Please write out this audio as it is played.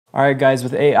Alright guys,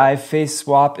 with AI, face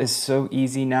swap is so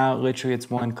easy now. Literally it's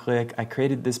one click. I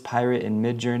created this pirate in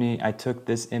Midjourney. I took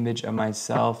this image of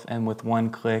myself and with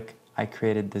one click, I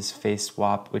created this face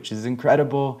swap, which is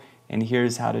incredible. And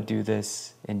here's how to do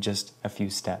this in just a few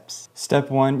steps.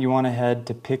 Step one, you want to head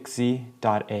to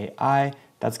pixie.ai.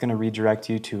 That's going to redirect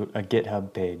you to a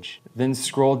GitHub page. Then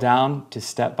scroll down to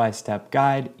step-by-step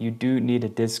guide. You do need a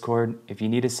Discord. If you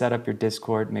need to set up your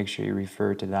Discord, make sure you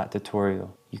refer to that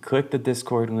tutorial. You click the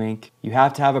Discord link. You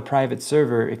have to have a private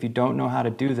server. If you don't know how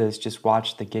to do this, just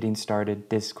watch the Getting Started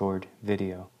Discord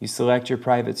video. You select your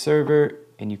private server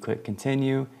and you click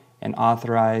continue and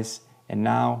authorize, and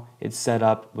now it's set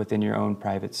up within your own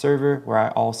private server where I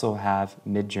also have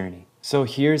Midjourney. So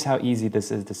here's how easy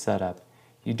this is to set up.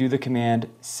 You do the command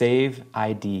save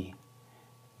ID.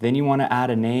 Then you want to add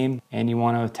a name and you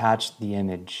want to attach the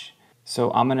image.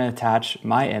 So I'm going to attach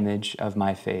my image of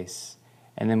my face.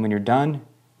 And then when you're done,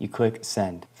 you click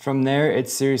send. From there,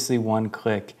 it's seriously one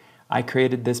click. I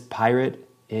created this pirate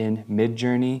in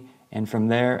Midjourney, and from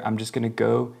there, I'm just going to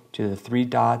go to the three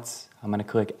dots. I'm going to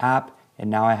click app,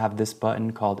 and now I have this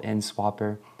button called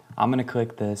InSwapper. I'm going to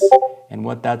click this, and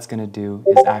what that's going to do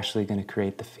is actually going to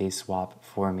create the face swap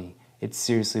for me. It's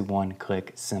seriously one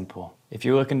click simple. If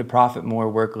you're looking to profit more,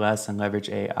 work less, and leverage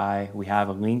AI, we have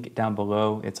a link down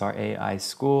below. It's our AI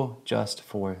school just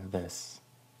for this.